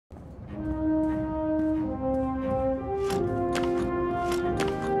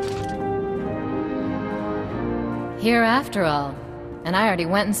Here after all. And I already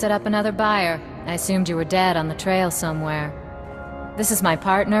went and set up another buyer. I assumed you were dead on the trail somewhere. This is my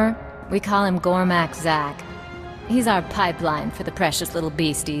partner. We call him Gormak Zach. He's our pipeline for the precious little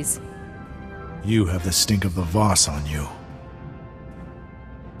beasties. You have the stink of the Voss on you.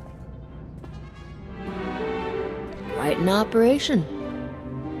 Right in operation.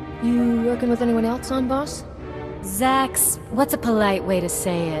 You working with anyone else on, boss? Zach's, what's a polite way to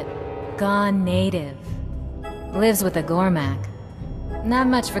say it? Gone native. Lives with a Gormak. Not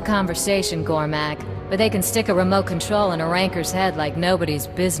much for conversation, Gormak, but they can stick a remote control in a ranker's head like nobody's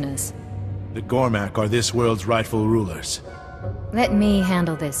business. The Gormak are this world's rightful rulers. Let me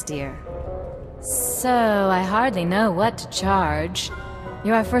handle this, dear. So, I hardly know what to charge.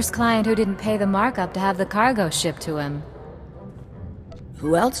 You're our first client who didn't pay the markup to have the cargo shipped to him.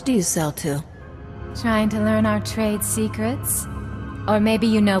 Who else do you sell to? Trying to learn our trade secrets? Or maybe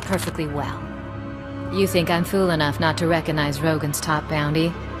you know perfectly well. You think I'm fool enough not to recognize Rogan's top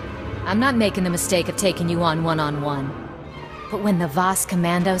bounty? I'm not making the mistake of taking you on one-on-one. But when the Voss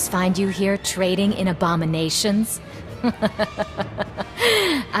commandos find you here trading in abominations,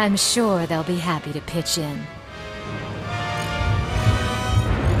 I'm sure they'll be happy to pitch in.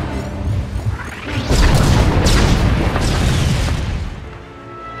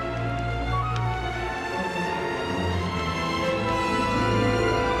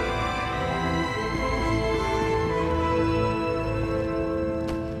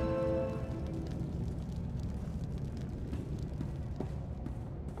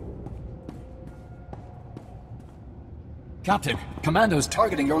 Captain, commandos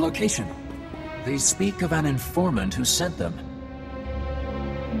targeting your location. They speak of an informant who sent them.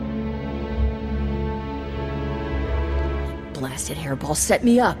 Blasted hairball set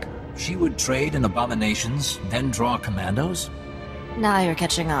me up. She would trade in abominations, then draw commandos? Now you're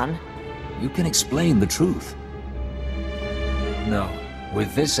catching on. You can explain the truth. No.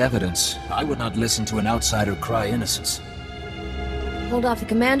 With this evidence, I would not listen to an outsider cry innocence. Hold off the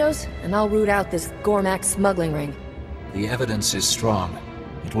commandos, and I'll root out this Gormak smuggling ring. The evidence is strong.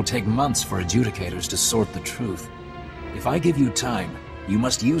 It will take months for adjudicators to sort the truth. If I give you time, you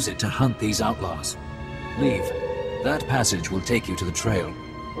must use it to hunt these outlaws. Leave. That passage will take you to the trail.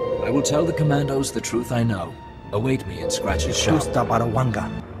 I will tell the commandos the truth I know. Await me in Scratch's shop.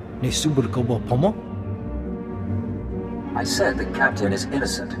 I said the captain is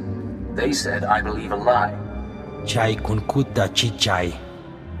innocent. They said I believe a lie. Chai kunkuta chichai.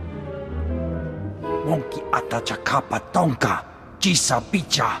 Wonki atachakapa tonka. Jisa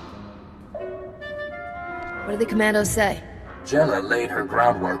picha. What did the commandos say? Jella laid her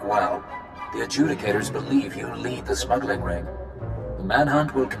groundwork well. The adjudicators believe you lead the smuggling ring. The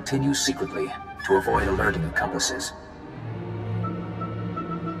manhunt will continue secretly to avoid alerting accomplices.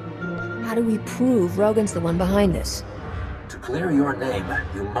 How do we prove Rogan's the one behind this? To clear your name,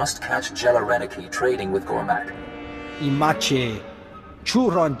 you must catch Jella Reneki trading with Gormak. Imache.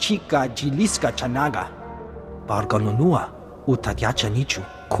 Churon chica jiliska chanaga. Barganunua. Utatyacha nichu.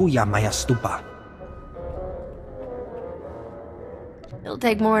 Kuya maya stupa. It'll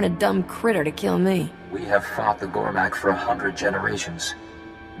take more than a dumb critter to kill me. We have fought the Gormak for 100 generations.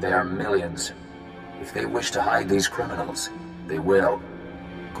 They are millions. If they wish to hide these criminals, they will.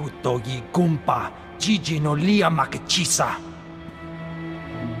 Kutogi gumpa. Gigi no lia makachisa.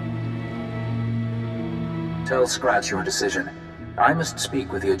 Tell Scratch your decision. I must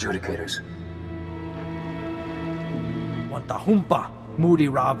speak with the adjudicators. Wanta humpa. Muri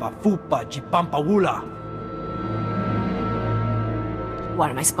rava fupa jipampa wula. What,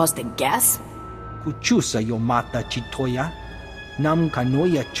 am I supposed to guess? Kuchusa yo mata chitoya. Nam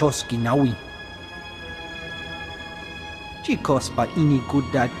kanoya choski nawi. Chikos pa ini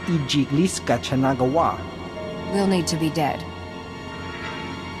kudat iji liska chanagawa. We'll need to be dead.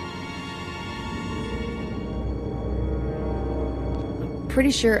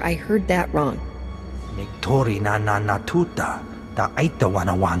 Pretty sure I heard that wrong. Niktori na natuta. Ta aita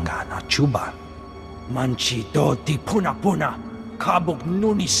wanawanga na chuba. Manchi do di puna puna. Kabuk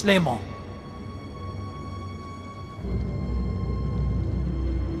nuni slemo.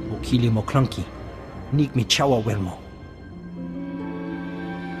 Ukili mo clunky. Nik mi chawa welmo.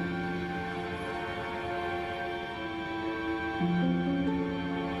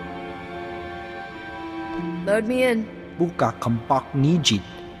 Load me in. Buka kampak nijit.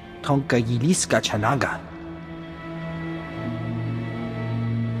 Tonka yiliska chanaga.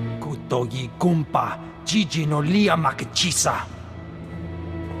 Kutogi gumpa. Gigi no lia makachisa.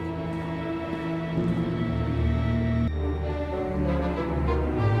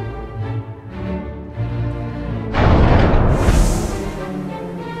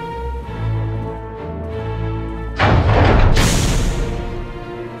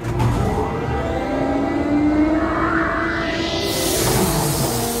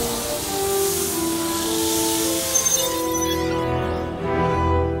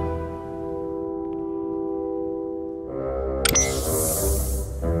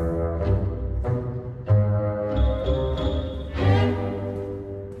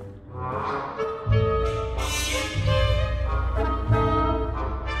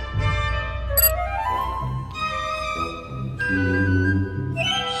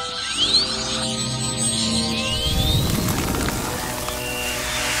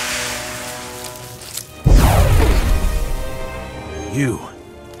 You.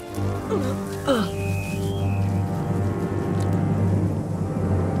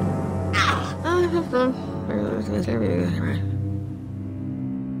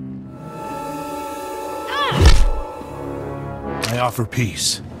 I offer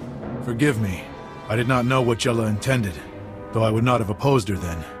peace. Forgive me. I did not know what Jella intended, though I would not have opposed her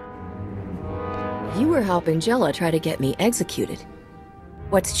then. You were helping Jella try to get me executed.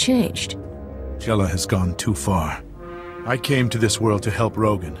 What's changed? Jella has gone too far. I came to this world to help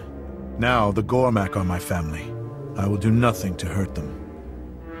Rogan. Now the Gormak are my family. I will do nothing to hurt them.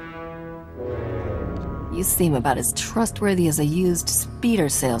 You seem about as trustworthy as a used speeder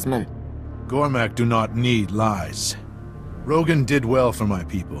salesman. Gormak do not need lies. Rogan did well for my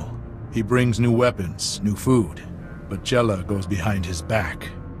people. He brings new weapons, new food. But Jella goes behind his back.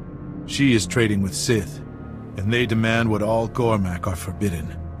 She is trading with Sith, and they demand what all Gormak are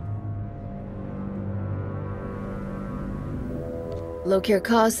forbidden. Lokir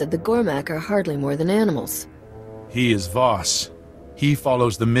Ka said the Gormak are hardly more than animals. He is Voss. He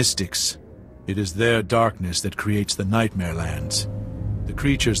follows the mystics. It is their darkness that creates the Nightmare Lands. The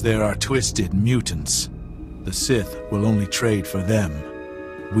creatures there are twisted mutants. The Sith will only trade for them.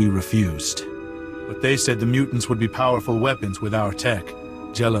 We refused. But they said the mutants would be powerful weapons with our tech.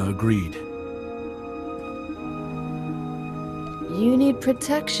 Jella agreed. You need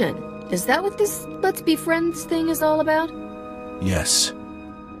protection. Is that what this let's be friends thing is all about? Yes.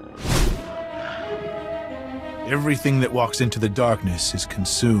 Everything that walks into the darkness is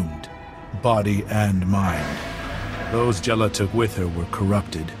consumed, body and mind. Those Jella took with her were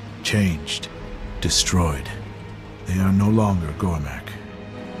corrupted, changed, destroyed. They are no longer Gormak.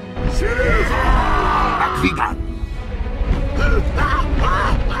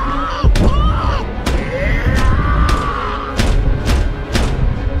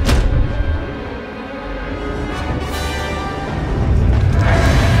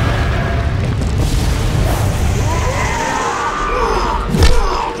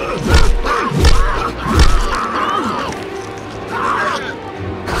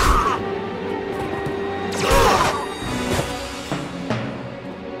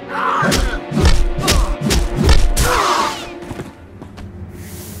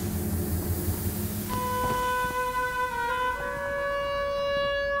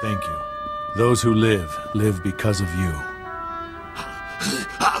 Thank you. Those who live, live because of you.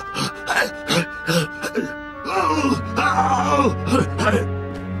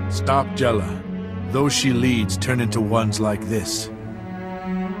 Stop Jella. Those she leads turn into ones like this.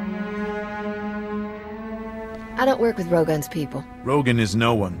 I don't work with Rogan's people. Rogan is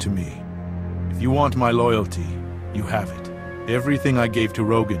no one to me. If you want my loyalty, you have it. Everything I gave to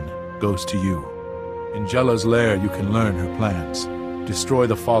Rogan goes to you. In Jella's lair, you can learn her plans. Destroy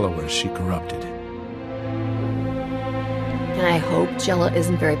the followers she corrupted. Can I hope Jella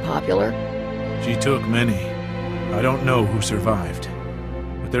isn't very popular? She took many. I don't know who survived.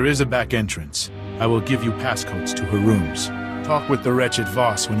 But there is a back entrance. I will give you passcodes to her rooms. Talk with the wretched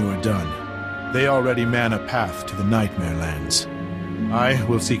Voss when you are done. They already man a path to the Nightmare Lands. I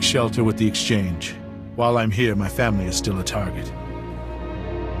will seek shelter with the Exchange. While I'm here, my family is still a target.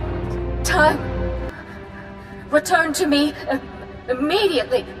 Time! Return to me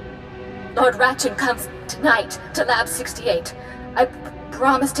immediately! Lord Ratchin comes tonight to Lab 68. I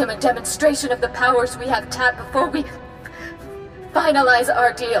promised him a demonstration of the powers we have tapped before we finalize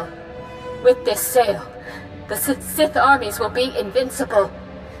our deal. With this sale, the Sith armies will be invincible.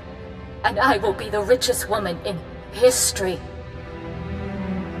 And I will be the richest woman in history.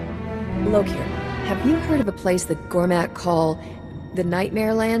 Lokir, have you heard of a place that Gormak call the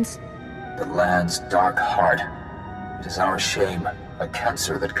Nightmare Lands? The land's dark heart. It is our shame, a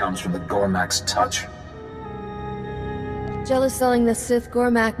cancer that comes from the Gormak's touch. Jella's selling the Sith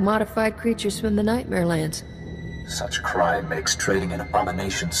Gormak modified creatures from the Nightmare Lands. Such crime makes trading in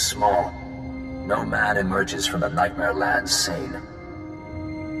abominations small. No man emerges from the Nightmare Lands sane.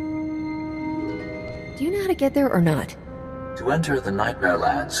 Do you know how to get there or not? To enter the Nightmare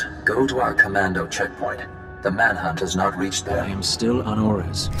Lands, go to our commando checkpoint. The manhunt has not reached there. I am still on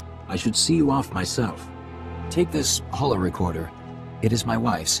Ores. I should see you off myself. Take this holo-recorder. It is my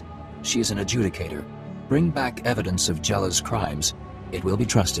wife's. She is an adjudicator. Bring back evidence of Jella's crimes. It will be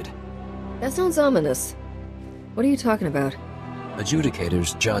trusted. That sounds ominous. What are you talking about?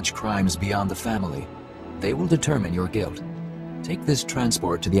 Adjudicators judge crimes beyond the family. They will determine your guilt. Take this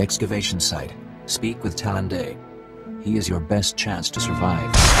transport to the excavation site. Speak with Talande. He is your best chance to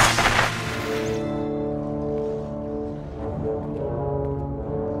survive.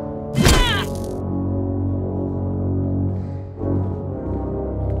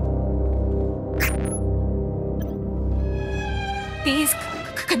 These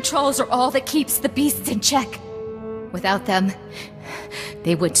controls are all that keeps the beasts in check. Without them,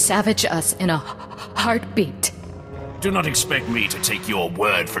 they would savage us in a heartbeat. Do not expect me to take your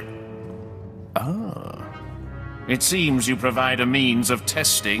word for... Ah. It seems you provide a means of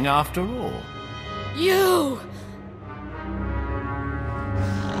testing after all. You!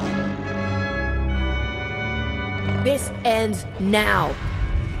 This ends now.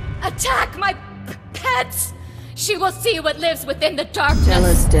 Attack my pets! She will see what lives within the darkness.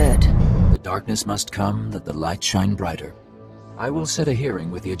 Jella's dead. The darkness must come, that the light shine brighter. I will set a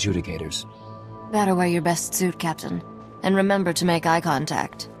hearing with the adjudicators. Better wear your best suit, Captain. And remember to make eye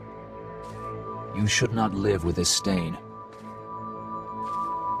contact. You should not live with this stain.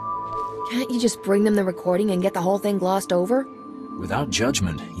 Can't you just bring them the recording and get the whole thing glossed over? Without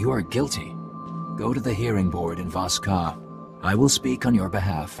judgment, you are guilty. Go to the hearing board in Voss Ka. I will speak on your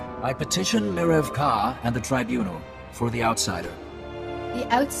behalf. I petition Mirev Ka and the tribunal for the outsider.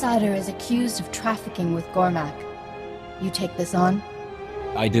 The outsider is accused of trafficking with Gormak. You take this on?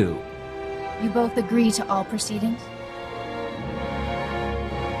 I do. You both agree to all proceedings?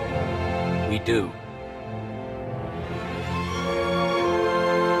 We do.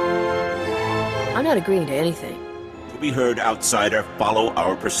 I'm not agreeing to anything. To be heard, outsider, follow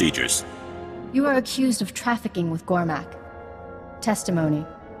our procedures. You are accused of trafficking with Gormak. Testimony.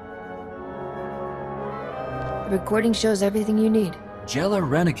 The recording shows everything you need. Jella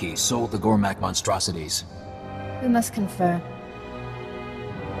Reneki sold the Gormak monstrosities. We must confer.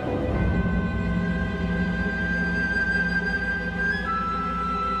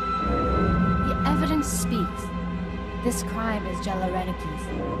 The evidence speaks. This crime is Jella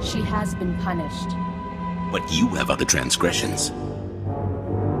Reneki's. She has been punished. But you have other transgressions.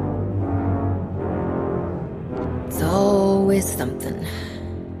 It's always something.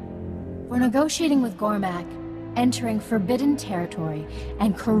 For negotiating with Gormak, entering forbidden territory,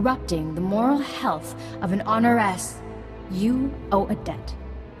 and corrupting the moral health of an honoress, you owe a debt.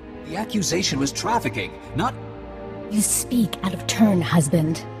 The accusation was trafficking, not... You speak out of turn,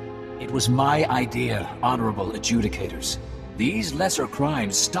 husband. It was my idea, honorable adjudicators. These lesser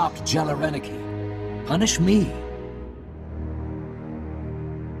crimes stopped Jella Reneki. Punish me.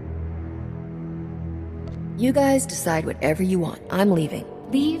 You guys decide whatever you want. I'm leaving.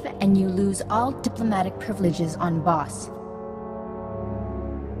 Leave and you lose all diplomatic privileges on Boss.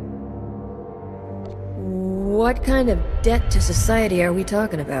 What kind of debt to society are we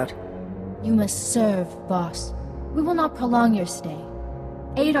talking about? You must serve, Boss. We will not prolong your stay.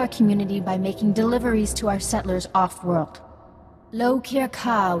 Aid our community by making deliveries to our settlers off-world. Lokir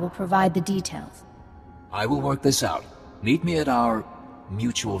Ka will provide the details. I will work this out. Meet me at our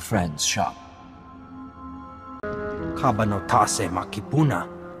mutual friend's shop. Kabanotase makipuna,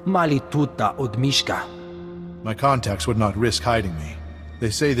 malituta udmishka. My contacts would not risk hiding me.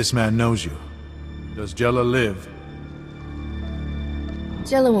 They say this man knows you. Does Jella live?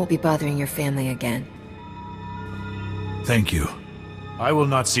 Jella won't be bothering your family again. Thank you. I will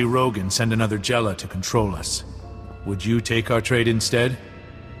not see Rogan send another Jella to control us. Would you take our trade instead?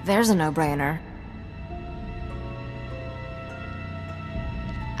 There's a no-brainer.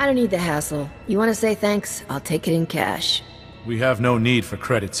 I don't need the hassle. You want to say thanks? I'll take it in cash. We have no need for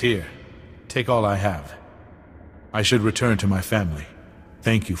credits here. Take all I have. I should return to my family.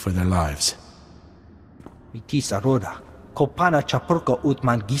 Thank you for their lives. Mitisa roda, kopana chapurko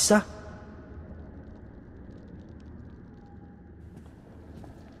utman gisa?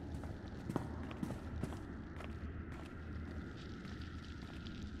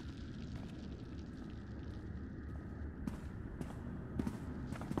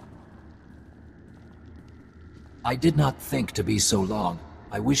 I did not think to be so long.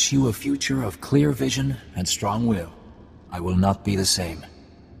 I wish you a future of clear vision and strong will. I will not be the same.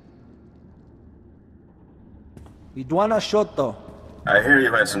 Idwana Shoto. I hear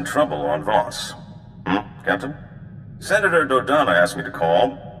you had some trouble on Voss. Captain? Senator Dodonna asked me to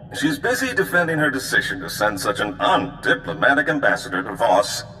call. She's busy defending her decision to send such an undiplomatic ambassador to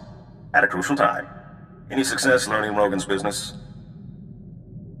Voss at a crucial time. Any success learning Rogan's business?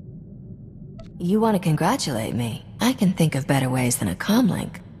 You want to congratulate me? I can think of better ways than a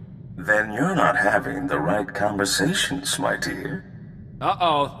comlink. Then you're not having the right conversations, my dear.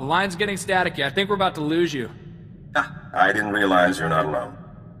 Uh-oh, the line's getting staticky. I think we're about to lose you. I didn't realize you're not alone.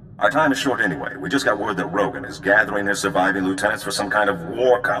 Our time is short anyway. We just got word that Rogan is gathering his surviving lieutenants for some kind of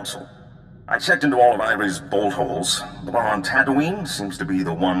war council. I checked into all of Ivory's bolt holes. The one on Tatooine seems to be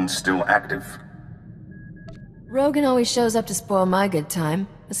the one still active. Rogan always shows up to spoil my good time.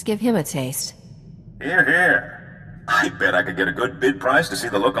 Let's give him a taste. Hear, hear. I bet I could get a good bid price to see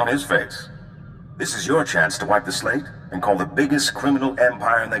the look on his face. This is your chance to wipe the slate and call the biggest criminal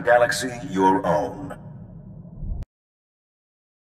empire in the galaxy your own.